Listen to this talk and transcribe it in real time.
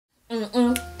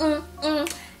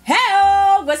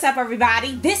up,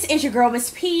 everybody? This is your girl,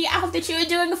 Miss P. I hope that you are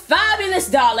doing fabulous,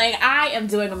 darling. I am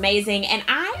doing amazing, and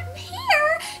I am here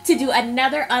to do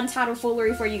another Untitled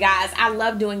Foolery for you guys. I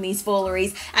love doing these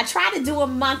fooleries. I try to do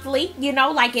them monthly, you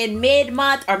know, like in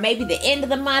mid-month or maybe the end of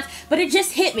the month, but it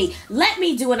just hit me. Let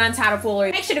me do an Untitled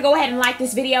Foolery. Make sure to go ahead and like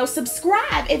this video.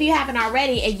 Subscribe if you haven't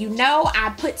already, and you know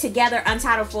I put together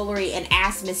Untitled Foolery and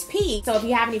Ask Miss P. So if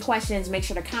you have any questions, make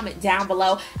sure to comment down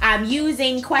below. I'm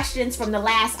using questions from the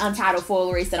last Untitled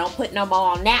Foolery, so don't put no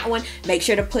more on that one. Make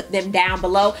sure to put them down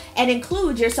below and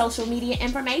include your social media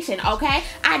information, okay?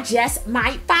 I just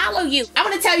might follow you. I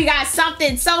want to tell you guys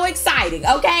something so exciting,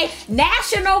 okay?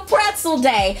 National Pretzel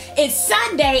Day. It's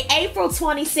Sunday, April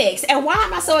 26th. And why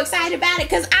am I so excited about it?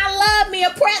 Because I love me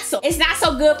a pretzel. It's not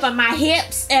so good for my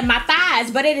hips and my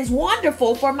thighs, but it is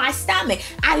wonderful for my stomach.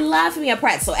 I love me a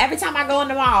pretzel. Every time I go in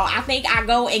the mall, I think I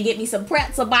go and get me some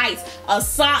pretzel bites or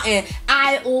something.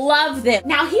 I love them.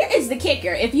 Now, here is the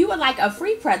kicker. If you would like a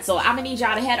free pretzel, I'm gonna need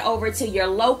y'all to head over to your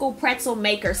local pretzel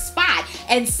maker spot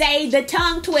and say the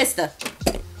tongue twister.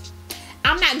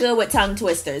 I'm not good with tongue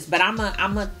twisters, but I'm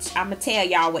gonna tell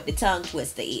y'all what the tongue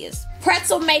twister is.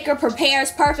 Pretzelmaker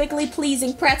prepares perfectly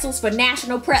pleasing pretzels for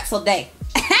National Pretzel Day.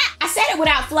 I said it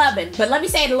without flubbing, but let me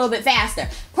say it a little bit faster.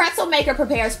 Pretzelmaker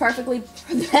prepares perfectly.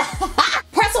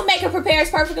 Pretzelmaker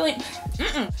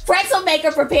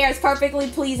prepares perfectly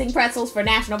pleasing pretzels for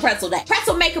National Pretzel Day.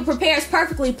 Pretzelmaker prepares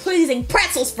perfectly pleasing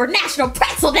pretzels for National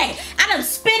Pretzel Day. I done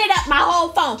spit it up my whole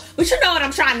phone, but you know what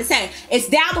I'm trying to say. It's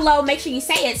down below. Make sure you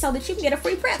say it so that you can get a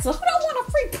free pretzel. Who don't want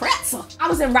a free pretzel? I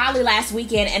was in Raleigh last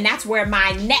weekend, and that's where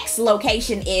my next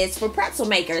location is for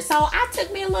Pretzelmaker. So I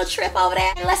took me a little trip over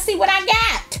there, and let's see what I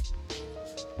got.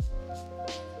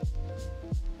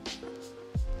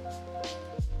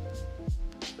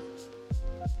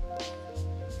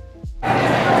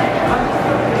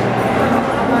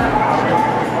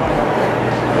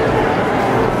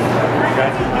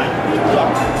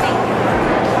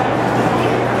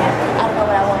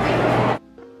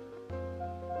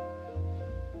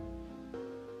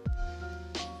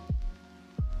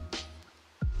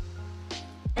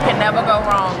 Can never go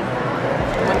wrong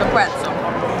with the pretzel.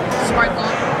 Sprinkled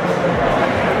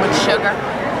with sugar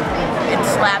and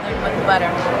slathered with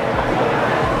butter,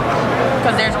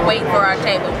 because there's weight for our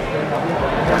table.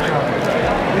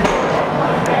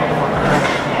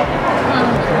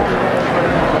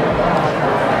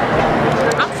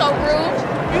 I'm so rude.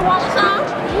 You want some?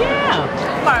 Yeah.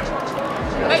 But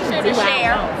make sure to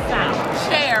share.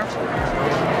 Share.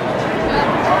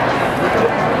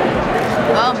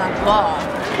 Oh my God.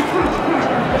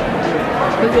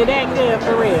 Is it that good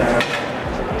for real?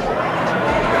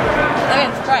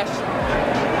 It's fresh.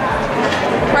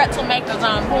 Pretzelmaker's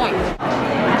on point.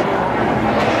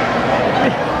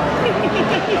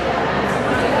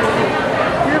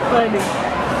 You're funny.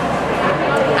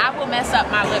 I will mess up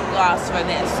my lip gloss for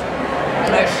this.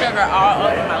 There's sugar all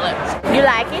over my lips. You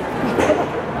like it?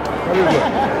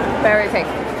 Very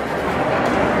tasty.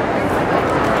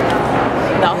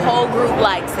 The whole group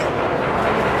likes it.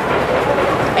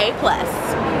 A+.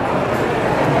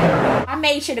 I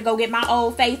made sure to go get my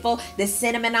Old Faithful, the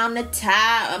cinnamon on the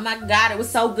top. Oh my God, it was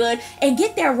so good. And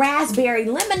get their raspberry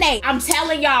lemonade. I'm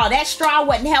telling y'all, that straw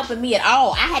wasn't helping me at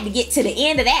all. I had to get to the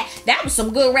end of that. That was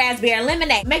some good raspberry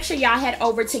lemonade. Make sure y'all head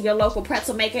over to your local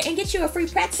pretzel maker and get you a free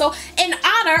pretzel in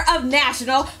honor of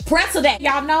National Pretzel Day.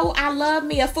 Y'all know I love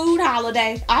me a food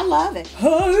holiday. I love it.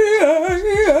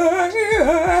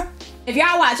 If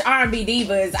y'all watch R&B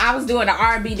Divas, I was doing an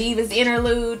R&B Divas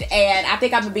interlude, and I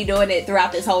think I'm gonna be doing it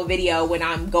throughout this whole video when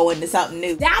I'm going to something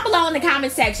new. Down below in the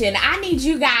comment section, I need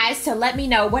you guys to let me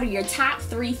know what are your top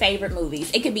 3 favorite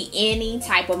movies. It could be any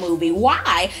type of movie.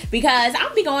 Why? Because I'm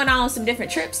gonna be going on some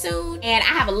different trips soon, and I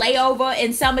have a layover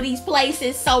in some of these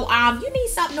places, so you need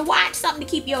something to watch, something to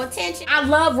keep your attention. I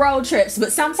love road trips,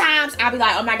 but sometimes I'll be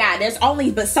like, oh my God, there's only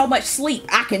but so much sleep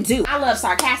I can do. I love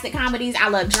sarcastic comedies, I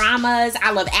love dramas, I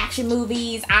love action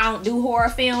movies. I don't do horror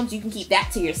films. You can keep that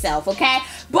to yourself, okay?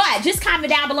 But just comment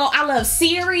down below. I love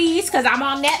series because I'm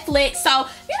on Netflix. So,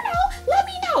 you know, let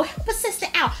me know. Help a sister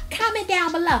out. Comment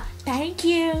down below. Thank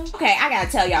you. Okay, I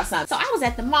gotta tell y'all something. So I was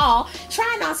at the mall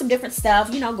trying on some different stuff,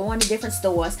 you know, going to different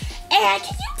stores. And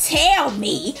can you tell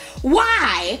me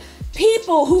why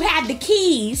People who have the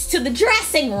keys to the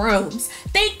dressing rooms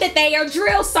think that they are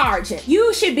drill sergeant.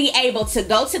 You should be able to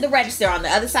go to the register on the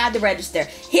other side of the register,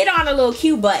 hit on a little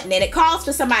cue button, and it calls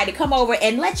for somebody to come over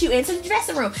and let you into the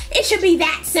dressing room. It should be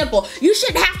that simple. You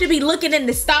shouldn't have to be looking in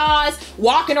the stars,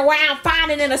 walking around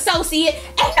finding an associate.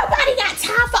 Ain't nobody got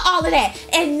time for all of that.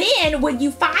 And then when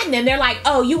you find them, they're like,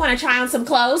 oh, you want to try on some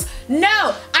clothes?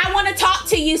 No, I want to talk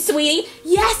to you, sweetie.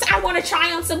 Yes, I want to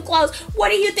try on some clothes. What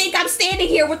do you think I'm standing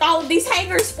here with all of these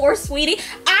hangers for, sweetie?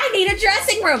 I need a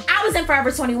dressing room. I was in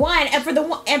Forever 21, and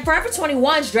Forever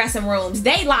 21's dressing rooms,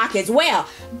 they lock as well.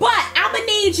 But I'm gonna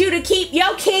need you to keep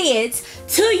your kids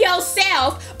to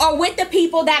yourself or with the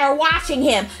people that are watching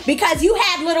him, because you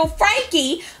had little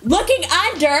Frankie looking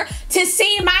under to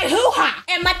see my hoo-ha,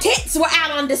 and my tits were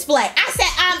out on display. I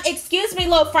said, excuse me,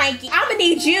 little Frankie, I'm gonna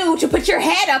need you to put your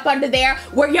head up under there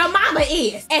where your mama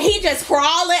is. And he just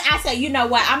crawling. I said, you know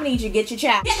what? I'm gonna need you to get your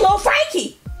child. Get little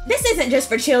Frankie. This isn't just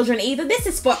for children either. This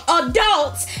is for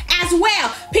adults as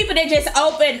well. People that just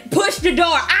push the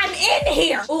door. I'm in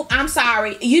here. Oh, I'm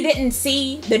sorry. You didn't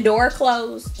see the door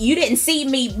close. You didn't see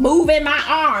me moving my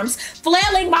arms,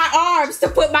 flailing my arms to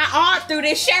put my arm through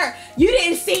this shirt. You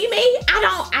didn't see me?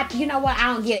 You know what?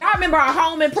 I don't get it. I remember our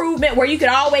Home Improvement where you could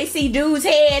always see dude's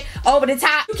head over the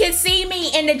top. You can see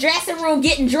me in the dressing room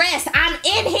getting dressed. I'm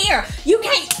in here. You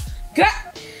can't, girl.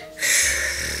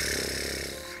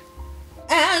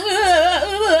 I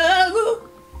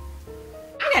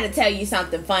gotta tell you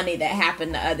something funny that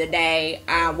happened the other day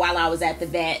while I was at the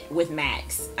vet with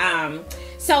Max.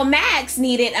 So Max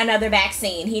needed another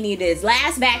vaccine. He needed his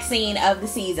last vaccine of the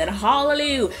season.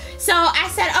 Hallelujah. So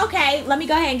I said, okay, let me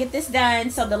go ahead and get this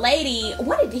done. So the lady,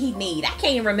 what did he need? I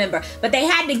can't even remember. But they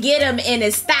had to get him in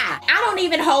his thigh. I don't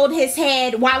even hold his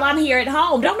head while I'm here at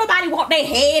home. Don't nobody want their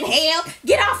head held.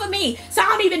 Get off of me. So I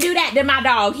don't even do that to my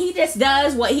dog. He just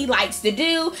does what he likes to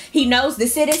do. He knows to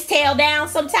sit his tail down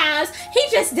sometimes. He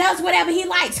just does whatever he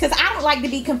likes, because I don't like to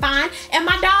be confined, and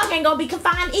my dog ain't gonna be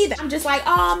confined either. I'm just like,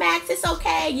 oh, Max, it's okay.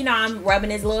 You know, I'm rubbing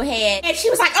his little head. And she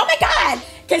was like, oh my God,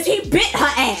 because he bit her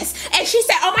ass. And she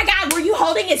said, oh my God, were you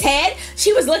holding his head?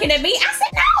 She was looking at me. I said,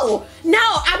 no,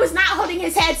 I was not holding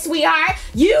his head, sweetheart.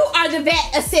 You are the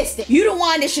vet assistant. You the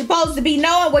one that's supposed to be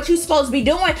knowing what you're supposed to be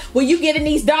doing when you giving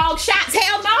these dogs shots.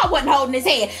 Hell no, I wasn't holding his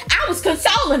head. I was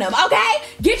consoling him, okay?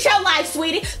 Get your life,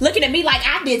 sweetie. Looking at me like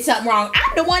I did something wrong.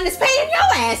 I'm the one that's paying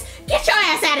your ass. Get your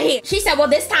ass out of here. She said, well,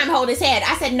 this time hold his head.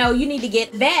 I said, no, you need to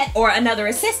get vet or another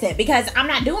assistant, because I'm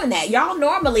not doing that. Y'all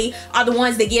normally are the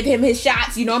ones that give him his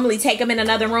shots. You normally take him in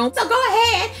another room. So go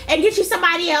ahead and get you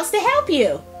somebody else to help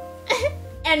you.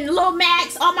 And little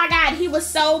Max, oh my God, he was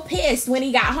so pissed when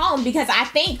he got home, because I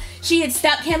think she had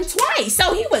stuck him twice.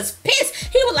 So he was pissed.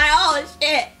 He was like, oh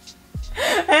shit.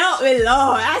 Help me,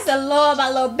 Lord. I said, Lord, my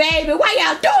little baby, why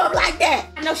y'all do him like that?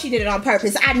 I know she did it on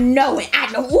purpose. I know it. I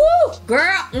know. Woo,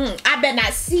 girl, I better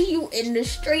not see you in the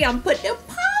street. I'm putting them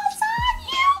paws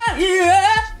on you.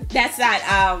 Yeah. That's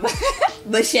not,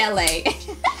 Michelle. It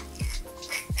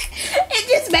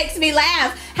just makes me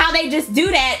laugh how they just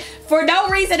do that for no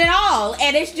reason at all.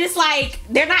 And it's just like,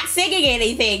 they're not singing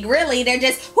anything, really. They're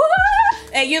just, woo,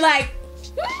 and you're like,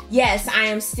 yes, I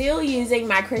am still using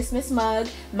my Christmas mug.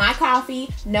 My coffee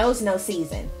knows no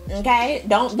season. Okay?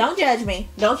 Don't judge me.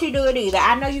 Don't you do it either.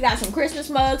 I know you got some Christmas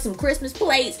mugs, some Christmas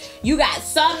plates. You got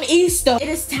some Easter. It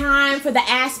is time for the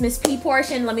Ask Miss P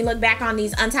portion. Let me look back on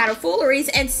these Untitled Fooleries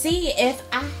and see if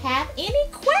I have any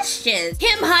questions.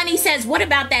 Kim Honey says, what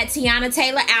about that Tiana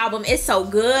Taylor album? It's so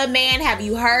good, man. Have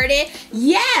you heard it?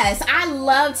 Yes, I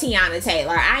love Tiana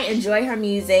Taylor. I enjoy her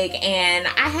music, and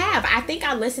I think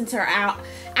I listened to her out.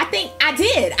 I think I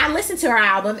did. I listened to her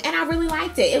album and I really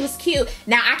liked it. It was cute.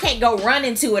 Now, I can't go run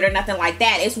into it or nothing like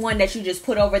that. It's one that you just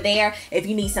put over there if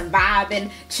you need some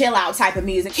vibing, chill out type of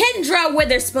music. Kendra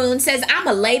Witherspoon says, I'm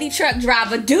a lady truck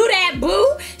driver. Do that,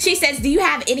 boo. She says, do you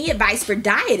have any advice for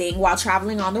dieting while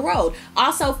traveling on the road?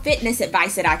 Also, fitness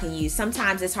advice that I can use.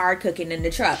 Sometimes it's hard cooking in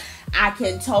the truck. I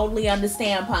can totally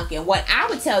understand, Pumpkin. What I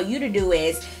would tell you to do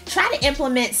is try to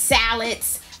implement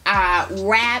salads,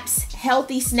 wraps,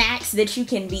 healthy snacks that you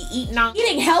can be eating on.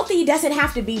 Eating healthy doesn't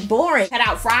have to be boring. Cut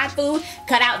out fried food,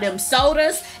 cut out them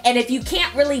sodas, and if you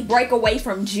can't really break away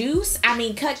from juice, I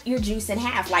mean, cut your juice in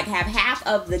half. Like, have half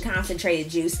of the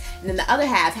concentrated juice, and then the other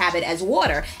half have it as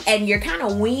water, and you're kind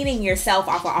of weaning yourself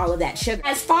off of all of that sugar.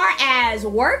 As far as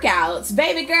workouts,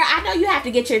 baby girl, I know you have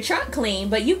to get your truck clean,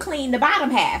 but you clean the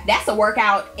bottom half. That's a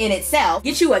workout in itself.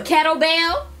 Get you a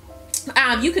kettlebell.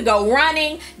 You could go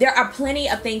running. There are plenty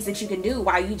of things that you can do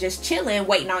while you just chilling,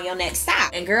 waiting on your next stop.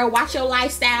 And girl, watch your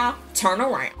lifestyle turn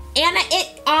around. Anna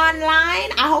It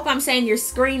Online. I hope I'm saying your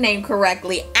screen name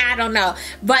correctly. I don't know.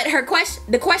 But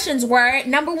the questions were,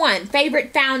 number 1,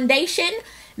 favorite foundation,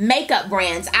 makeup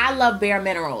brands. I love Bare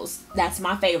Minerals. That's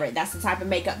my favorite. That's the type of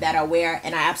makeup that I wear,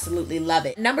 and I absolutely love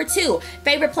it. Number 2,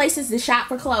 favorite places to shop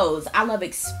for clothes. I love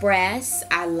Express.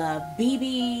 I love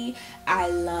BB. I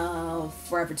love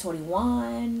Forever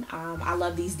 21. I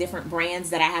love these different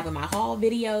brands that I have in my haul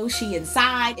video. She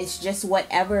Inside. It's just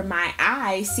whatever my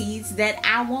eye sees that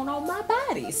I want on my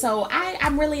body. So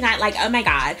I'm really not like, oh my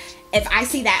God, if I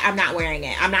see that, I'm not wearing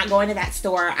it. I'm not going to that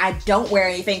store. I don't wear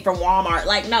anything from Walmart.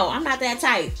 Like, no, I'm not that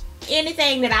type.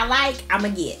 Anything that I like, I'm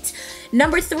gonna get.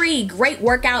 Number 3, great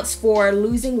workouts for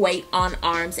losing weight on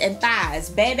arms and thighs.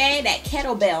 Baby, that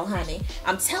kettlebell, honey.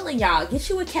 I'm telling y'all, get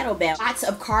you a kettlebell. Lots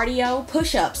of cardio.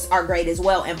 Push-ups are great as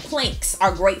well, and planks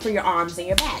are great for your arms and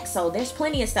your back. So there's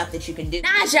plenty of stuff that you can do.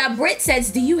 Naja Britt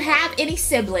says, do you have any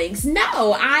siblings?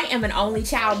 No, I am an only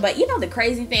child, but you know the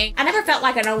crazy thing? I never felt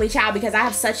like an only child because I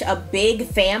have such a big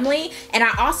family, and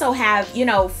I also have, you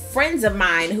know, friends of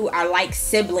mine who are like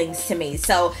siblings to me.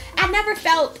 So I never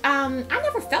felt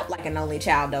like an only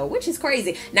child though, which is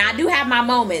crazy. Now I do have my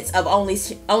moments of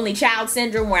only child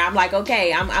syndrome where I'm like,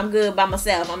 okay, I'm good by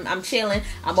myself. I'm chilling.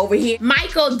 I'm over here.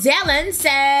 Michael Dillon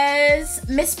says,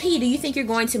 Miss P, do you think you're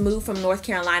going to move from North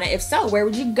Carolina? If so, where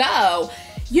would you go?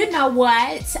 You know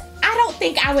what? I don't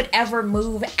think I would ever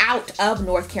move out of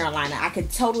North Carolina. I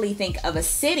could totally think of a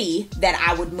city that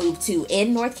I would move to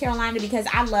in North Carolina because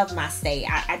I love my state.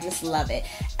 I just love it.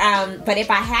 But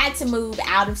if I had to move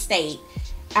out of state,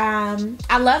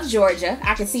 I love Georgia.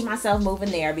 I could see myself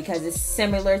moving there because it's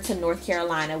similar to North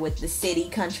Carolina with the city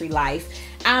country life.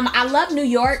 I love New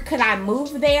York. Could I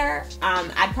move there?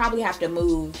 I'd probably have to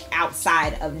move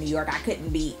outside of New York. I couldn't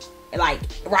be like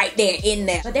right there in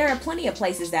there, but there are plenty of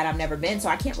places that I've never been, so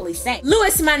I can't really say.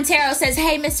 Luis Montero says,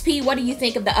 hey Miss P, what do you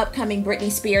think of the upcoming Britney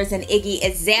Spears and Iggy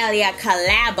Azalea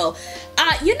collabo?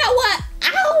 You know what?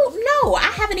 I don't know. I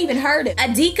haven't even heard it.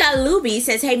 Adika Luby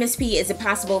says, hey Miss P, is it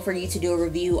possible for you to do a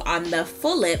review on the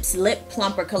Full Lips Lip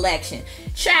Plumper collection?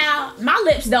 Child, my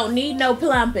lips don't need no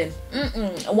plumping.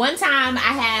 One time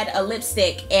I had a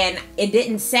lipstick and it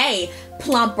didn't say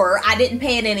plumper. I didn't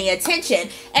pay it any attention,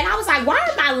 and I was like, why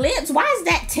are my lips, why is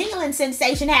that tingling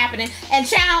sensation happening? And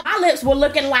child, my lips were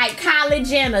looking like Kylie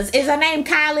Jenner's. Is her name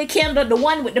Kylie Kendall, the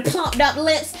one with the plumped up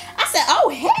lips? I said, oh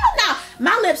hell no,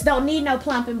 my lips don't need no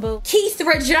plumping, boo.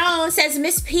 Keithra Jones says,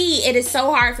 Miss P, it is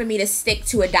so hard for me to stick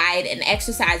to a diet and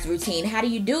exercise routine. How do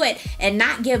you do it and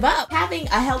not give up? Having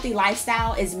a healthy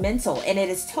lifestyle is mental, and it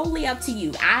is totally up to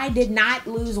you. I did not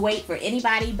lose weight for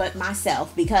anybody but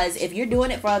myself, because if you're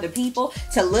doing it for other people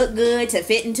to look good, to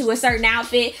fit into a certain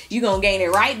outfit, you're gonna gain it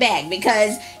right back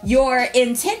because your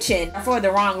intention are for the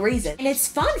wrong reason. And it's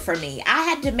fun for me. I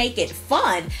had to make it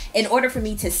fun in order for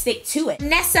me to stick to it.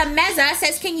 Nessa Meza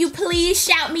says, can you please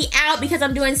shout me out because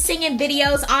I'm doing singing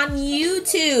videos on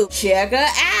YouTube? Check her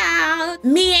out.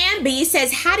 Miambi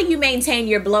says, how do you maintain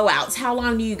your blowouts? How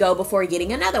long do you go before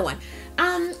getting another one?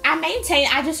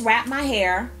 I just wrap my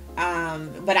hair.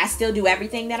 But I still do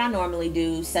everything that I normally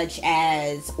do, such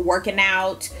as working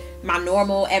out, my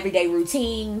normal everyday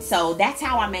routine. So that's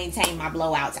how I maintain my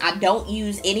blowouts. I don't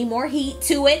use any more heat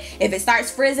to it. If it starts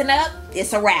frizzing up,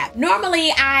 it's a wrap.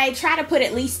 Normally, I try to put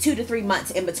at least 2 to 3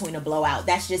 months in between a blowout.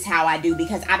 That's just how I do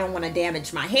because I don't want to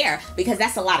damage my hair because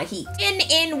that's a lot of heat.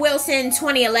 N. Wilson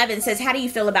 2011 says, how do you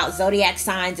feel about zodiac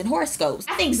signs and horoscopes?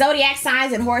 I think zodiac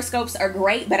signs and horoscopes are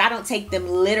great, but I don't take them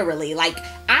literally. Like,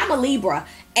 I'm a Libra,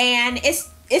 and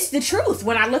it's the truth.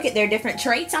 When I look at their different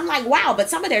traits, I'm like, wow, but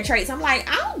some of their traits, I'm like,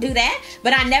 I don't do that.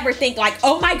 But I never think like,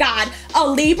 oh my God, a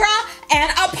Libra and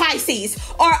a Pisces,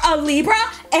 or a Libra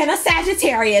and a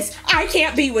Sagittarius. I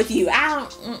can't be with you. I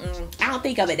don't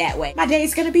think of it that way. My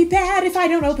day's gonna be bad if I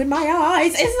don't open my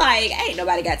eyes. It's like, ain't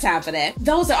nobody got time for that.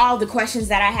 Those are all the questions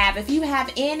that I have. If you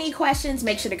have any questions,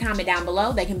 make sure to comment down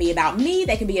below. They can be about me,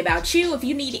 they can be about you. If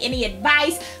you need any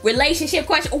advice, relationship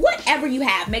question, whatever you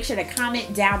have, make sure to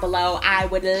comment down below. I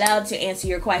would love to answer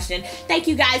your question. Thank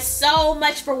you guys so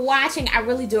much for watching. I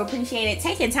really do appreciate it.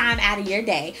 Taking time out of your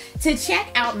day to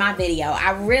check out my video.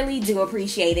 I really do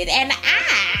appreciate it. And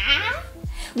I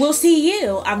will see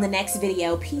you on the next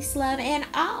video. Peace, love, and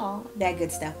all that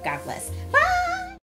good stuff. God bless. Bye.